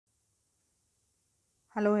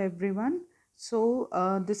Hello everyone.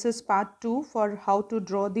 This is part 2 for how to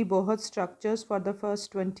draw the BOHR'S structures for the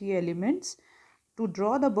first 20 elements. To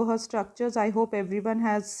draw the BOHR'S structures, I hope everyone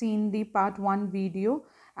has seen the part 1 video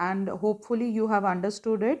and hopefully you have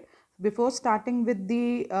understood it. Before starting with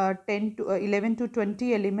the 11 to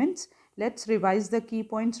 20 elements, let's revise the key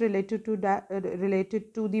points related to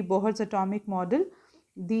the BOHR'S atomic model.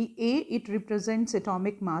 The A, it represents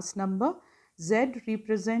atomic mass number. Z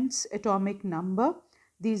represents atomic number.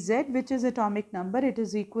 The Z, which is atomic number, it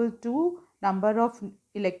is equal to number of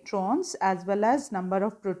electrons as well as number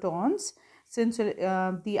of protons. Since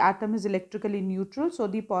the atom is electrically neutral, so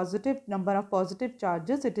the positive number of positive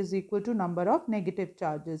charges, it is equal to number of negative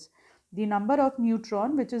charges. The number of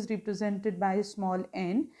neutron, which is represented by small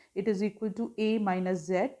n, it is equal to A minus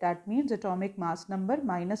Z. That means atomic mass number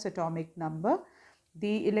minus atomic number.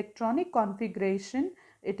 The electronic configuration,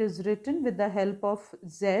 it is written with the help of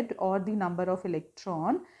Z or the number of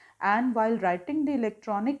electron, and while writing the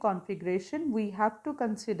electronic configuration we have to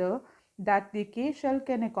consider that the K shell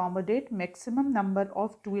can accommodate maximum number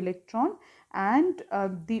of 2 electron and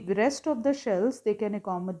the rest of the shells, they can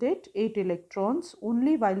accommodate 8 electrons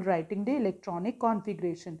only while writing the electronic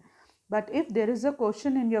configuration. But if there is a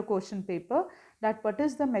question in your question paper that what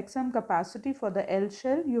is the maximum capacity for the L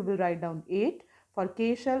shell, you will write down 8. For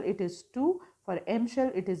K shell it is 2, for M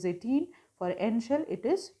shell it is 18, for N shell it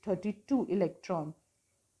is 32 electron.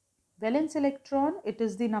 Valence electron, it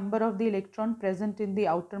is the number of the electron present in the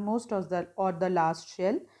outermost or the last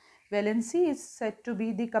shell. Valency is said to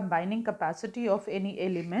be the combining capacity of any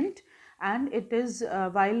element, and it is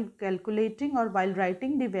while calculating or while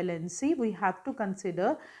writing the valency, we have to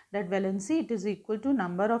consider that valency it is equal to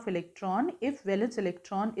number of electron if valence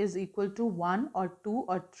electron is equal to 1 or 2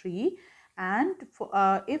 or 3. And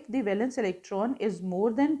if the valence electron is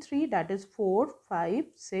more than 3, that is 4, 5,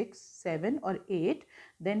 6, 7 or 8,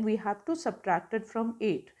 then we have to subtract it from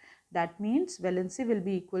 8. That means valency will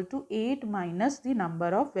be equal to 8 minus the number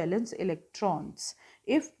of valence electrons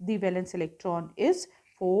if the valence electron is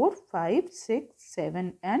 4, 5, 6,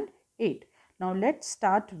 7 and 8. Now let's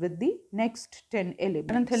start with the next 10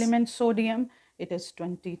 elements. 7th element sodium, it is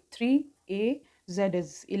 23, A, Z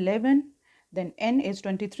is 11. Then N is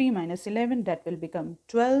 23 minus 11, that will become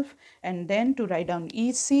 12. And then to write down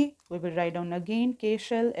EC, we will write down again K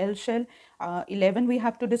shell, L shell. 11 we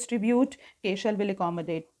have to distribute. K shell will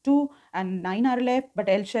accommodate 2 and 9 are left, but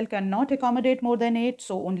L shell cannot accommodate more than 8,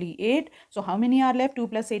 so only 8. So how many are left? 2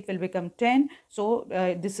 plus 8 will become 10. So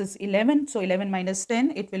this is 11. So 11 minus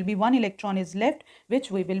 10, it will be 1 electron is left, which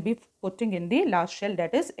we will be putting in the last shell,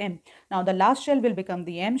 that is M. Now the last shell will become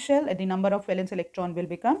the M shell and the number of valence electron will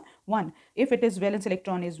become 1. If it is valence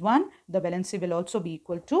electron is 1, the valency will also be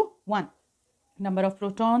equal to 1. Number of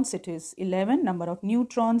protons, it is 11. Number of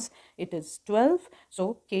neutrons, it is 12.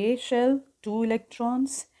 So K shell 2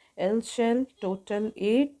 electrons, L shell total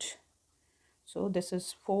 8. So this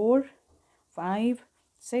is 4, 5,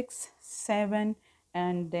 6, 7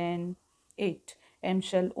 and then 8. M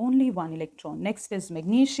shell only 1 electron. Next is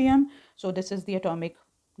magnesium. So this is the atomic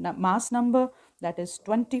mass number, that is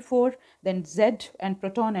 24. Then Z and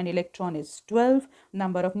proton and electron is 12.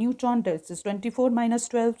 Number of neutron, this is 24 minus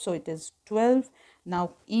 12, so it is 12.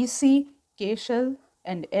 Now EC, K shell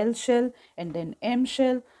and L shell and then M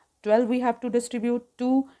shell. 12 we have to distribute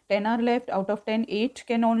 2, 10 are left. Out of 10, 8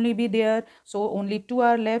 can only be there, so only 2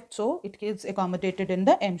 are left, so it is accommodated in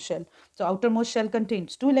the M shell. So outermost shell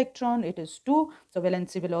contains 2 electron, it is 2, so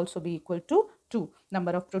valency will also be equal to 2.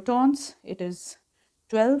 Number of protons, it is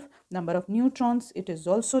 12. Number of neutrons, it is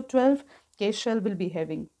also 12. K shell will be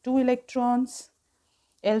having 2 electrons,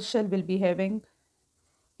 L shell will be having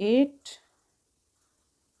 8,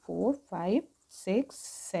 4, 5, 6,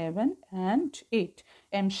 7 and 8.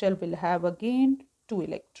 M shell will have again 2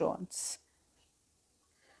 electrons.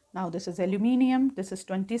 Now this is aluminium, this is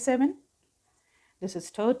 27, this is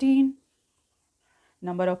 13.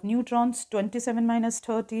 Number of neutrons, 27 minus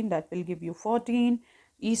 13, that will give you 14.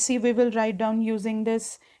 EC we will write down using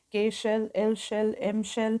this. K shell, L shell, M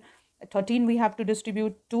shell. 13 we have to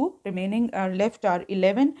distribute 2. Remaining are left are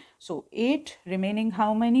 11. So 8 remaining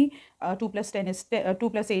how many? 2 plus 10 is 2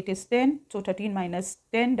 plus 8 is 10. So 13 minus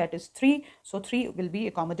 10, that is 3. So 3 will be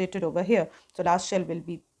accommodated over here. So last shell will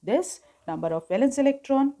be this. Number of valence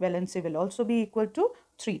electron, valency will also be equal to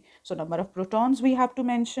 3. So number of protons we have to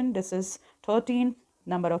mention. This is 13.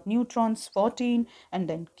 Number of neutrons 14, and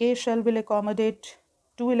then K shell will accommodate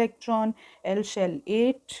 2 electron, L shell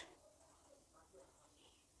 8,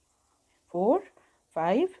 4,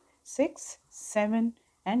 5, 6, 7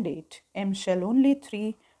 and 8. M shell only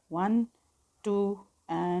 3, 1, 2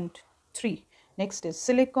 and 3. Next is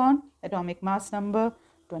silicon, atomic mass number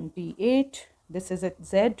 28. This is at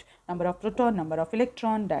Z, number of proton, number of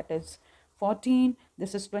electron, that is 14.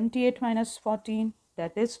 This is 28 minus 14,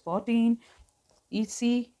 that is 14.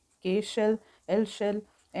 EC, K shell, L shell,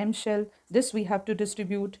 M shell. This we have to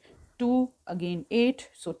distribute 2, again 8.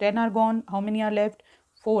 So 10 are gone. How many are left?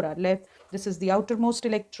 4 are left. This is the outermost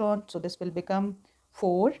electron. So this will become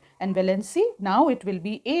 4. And valency, now it will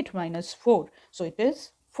be 8 minus 4. So it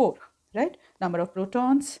is 4, right? Number of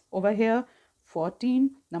protons over here,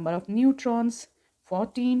 14. Number of neutrons,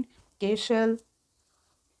 14. K shell,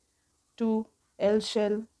 2. L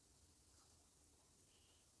shell,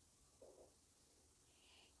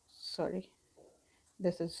 sorry,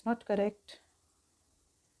 this is not correct.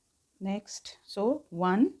 Next, so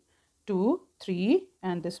 1, 2, 3,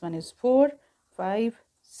 and this one is 4, 5,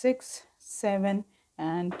 6, 7,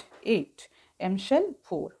 and 8. M shell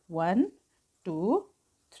 4, 1, 2,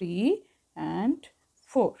 3, and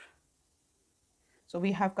 4. So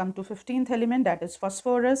we have come to 15th element, that is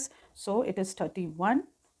phosphorus. So it is 31.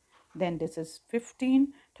 Then this is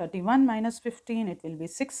 15. 31 minus 15, it will be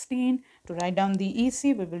 16. To write down the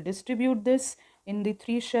EC, we will distribute this in the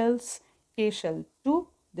 3 shells. K shell 2.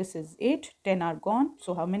 This is 8. 10 are gone.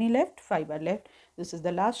 So how many left? 5 are left. This is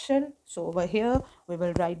the last shell. So over here, we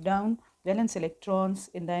will write down valence electrons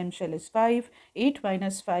in the M shell is 5. 8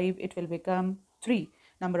 minus 5, it will become 3.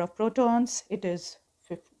 Number of protons, it is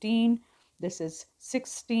 15. This is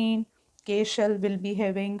 16. K shell will be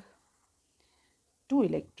having 2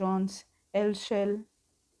 electrons. L shell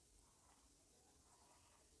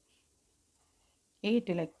 8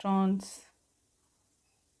 electrons.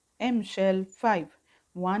 M shell 5.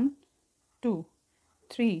 1, 2,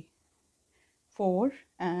 3, 4,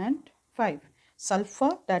 and 5.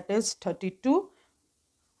 Sulfur, that is 32.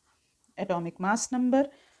 Atomic mass number,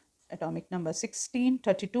 atomic number 16.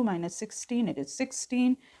 32 minus 16, it is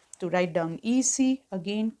 16. To write down EC,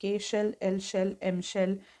 again K shell, L shell, M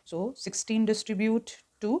shell. So 16 distribute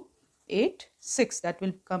to 8, 6. That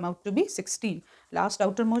will come out to be 16. Last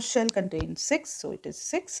outermost shell contains 6. So it is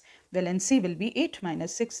 6. Valency will be 8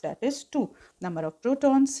 minus 6. That is 2. Number of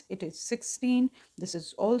protons, it is 16. This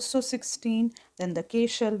is also 16. Then the K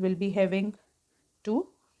shell will be having 2.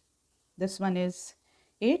 This one is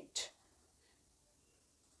 8.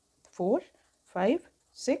 4, 5,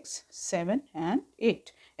 6, 7, and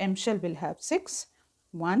 8. M shell will have 6.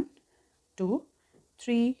 1, 2,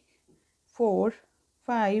 3, 4,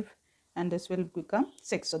 5, and this will become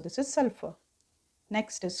 6. So this is sulfur.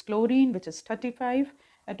 Next is chlorine, which is 35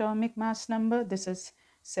 atomic mass number. This is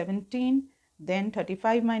 17. Then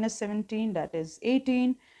 35 minus 17, that is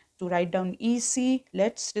 18. To write down EC,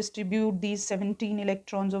 let's distribute these 17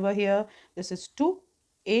 electrons over here. This is 2,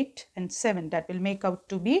 8, and 7. That will make out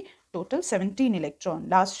to be total 17 electron.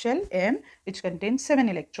 Last shell M, which contains 7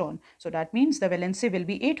 electron. So that means the valency will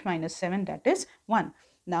be 8 minus 7, that is 1.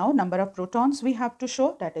 Now number of protons we have to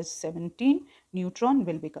show, that is 17. Neutron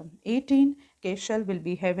will become 18. K shell will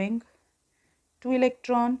be having 2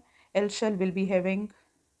 electron. L shell will be having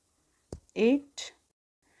 8.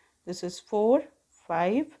 This is 4,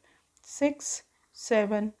 5, 6,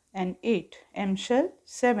 7, and 8. M shell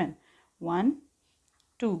 7. 1,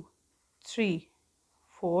 2, 3,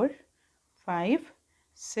 4, 5,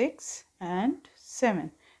 6, and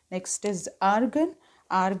 7. Next is argon.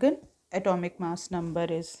 Argon atomic mass number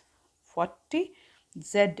is 40.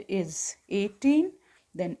 Z is 18.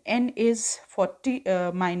 Then N is 40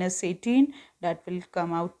 minus 18. That will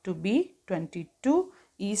come out to be 22.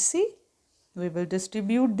 EC, we will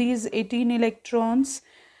distribute these 18 electrons.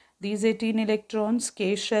 These 18 electrons,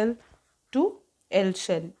 K shell to L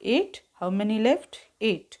shell. 8. How many left?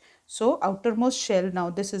 8. So outermost shell, now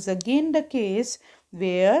this is again the case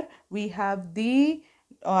where we have the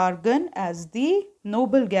argon as the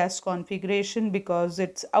noble gas configuration because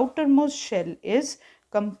its outermost shell is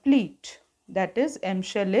complete. That is M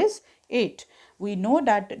shell is 8. We know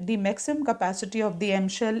that the maximum capacity of the M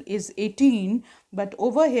shell is 18, but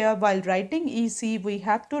over here while writing EC we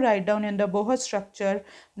have to write down in the BOHR'S structure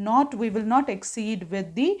we will not exceed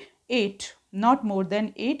with the 8. Not more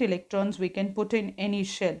than 8 electrons we can put in any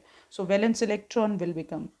shell. So valence electron will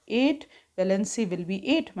become 8. Valency will be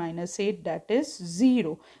 8 minus 8, that is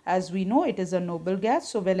 0. As we know it is a noble gas,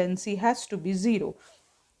 so valency has to be 0.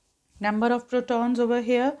 Number of protons over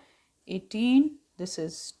here 18. This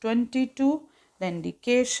is 22. Then the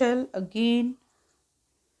K shell again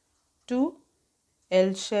 2.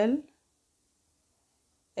 L shell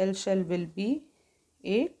will be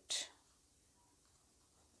 8.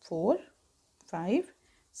 4, 5,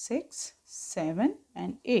 6, 7,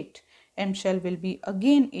 and 8. M shell will be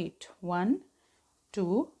again 8. 1,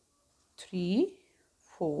 2, 3,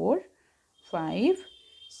 4, 5,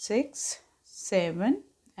 6, 7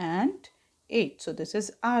 and 8. So this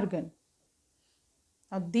is argon.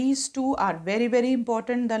 Now these two are very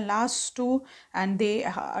important, the last two, and they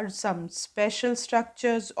are some special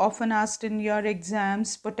structures often asked in your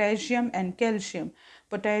exams, potassium and calcium.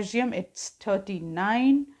 Potassium, it's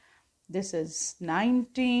 39, this is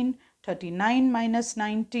 19, 39 minus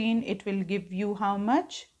 19, it will give you how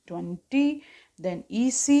much? 20. Then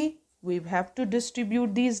EC, we have to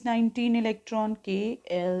distribute these 19 electron, K,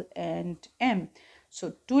 L and M.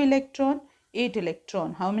 So 2 electron, 8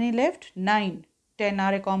 electron. How many left? 9. 10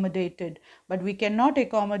 are accommodated, but we cannot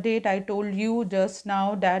accommodate. I told you just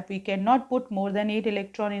now that we cannot put more than 8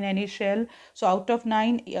 electron in any shell. So out of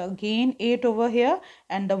 9, again 8 over here,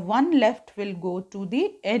 and the 1 left will go to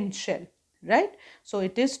the N shell, right? So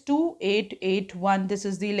it is 2, 8, 8, 1. This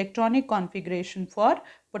is the electronic configuration for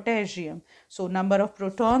potassium. So number of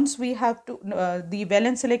protons we have to, the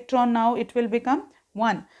valence electron now it will become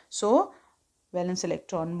 1. So valence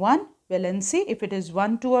electron 1, valency, if it is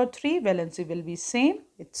 1, 2 or 3, valency will be same,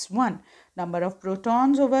 it's 1. Number of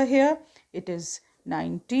protons over here, it is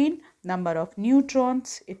 19. Number of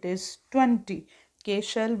neutrons, it is 20. K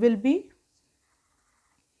shell will be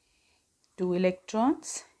 2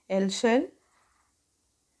 electrons, L shell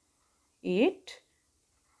 8,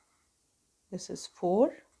 this is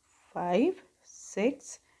 4, 5,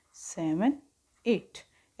 6, 7, 8.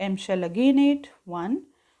 M shell again 8, 1,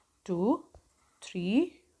 2,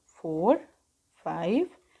 3, 4, 5,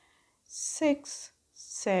 6,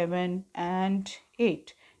 7 and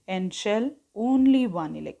 8. N shell only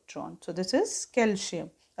 1 electron. So this is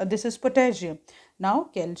calcium. This is potassium. Now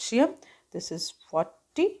calcium, this is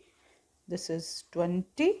 40, this is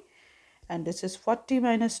 20 and this is 40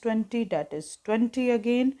 minus 20, that is 20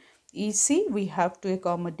 again. EC, we have to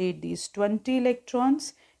accommodate these 20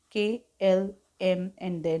 electrons, K, L, M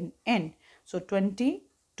and then N. So 20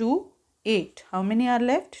 to 8. How many are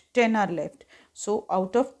left? 10 are left. So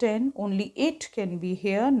out of 10, only 8 can be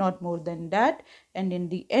here, not more than that. And in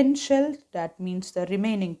the N shell, that means the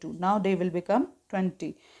remaining 2. Now they will become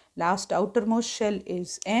 20. Last outermost shell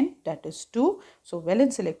is N, that is 2. So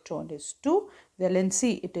valence electron is 2.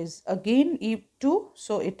 Valency, it is again 2.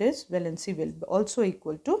 So it is, valency will be also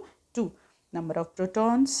equal to 2. Number of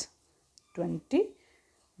protons, 20.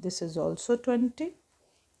 This is also 20.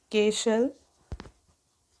 K shell,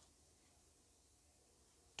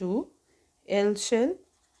 2, L shell,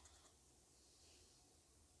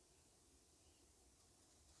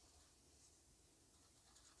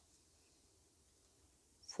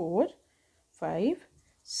 4, 5,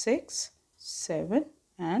 6, 7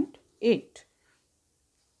 and 8.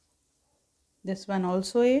 This one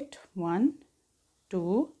also 8. 1,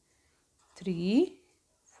 2, 3,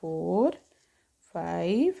 4,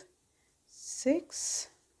 5, 6,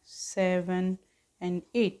 7 and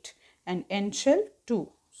 8. And N shell 2.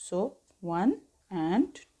 So 1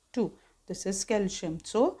 and 2. This is calcium.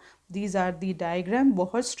 So these are the diagram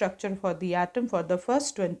Bohr's structure for the atom for the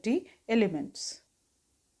first 20 elements.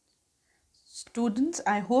 Students,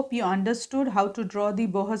 I hope you understood how to draw the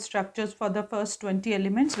Bohr's structures for the first 20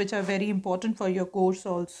 elements, which are very important for your course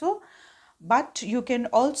also. But you can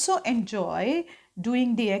also enjoy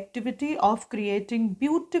doing the activity of creating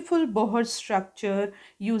beautiful Bohr's structure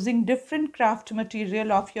using different craft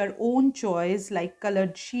material of your own choice like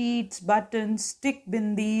colored sheets, buttons, stick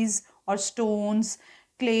bindis or stones,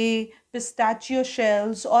 clay, pistachio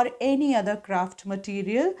shells or any other craft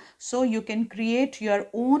material. So you can create your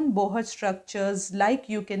own Bohr structures like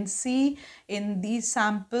you can see in these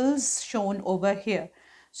samples shown over here.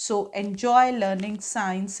 So enjoy learning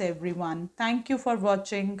science, everyone. Thank you for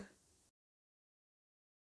watching.